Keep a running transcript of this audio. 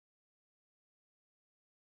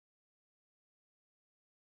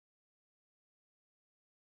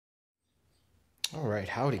All right,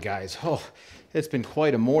 howdy guys. Oh, it's been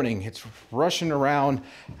quite a morning. It's rushing around.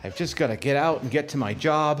 I've just got to get out and get to my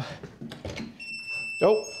job.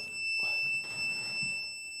 Oh,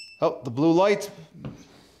 the blue light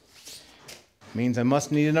means I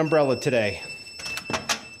must need an umbrella today.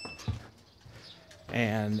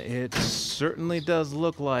 And it certainly does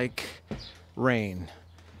look like rain.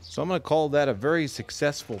 So I'm going to call that a very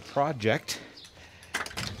successful project.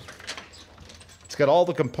 It's got all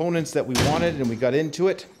the components that we wanted and we got into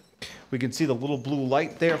it. We can see the little blue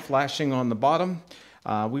light there flashing on the bottom.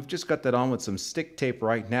 We've just got that on with some stick tape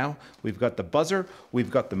right now. We've got the buzzer.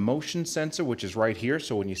 We've got the motion sensor, which is right here.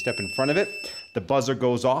 So when you step in front of it, the buzzer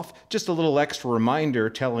goes off. Just a little extra reminder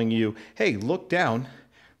telling you, hey, look down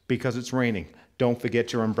because it's raining. Don't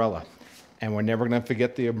forget your umbrella. And we're never going to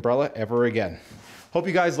forget the umbrella ever again. Hope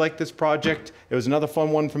you guys like this project. It was another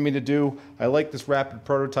fun one for me to do. I like this rapid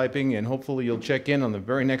prototyping, and hopefully you'll check in on the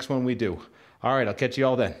very next one we do. All right, I'll catch you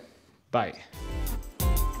all then. Bye.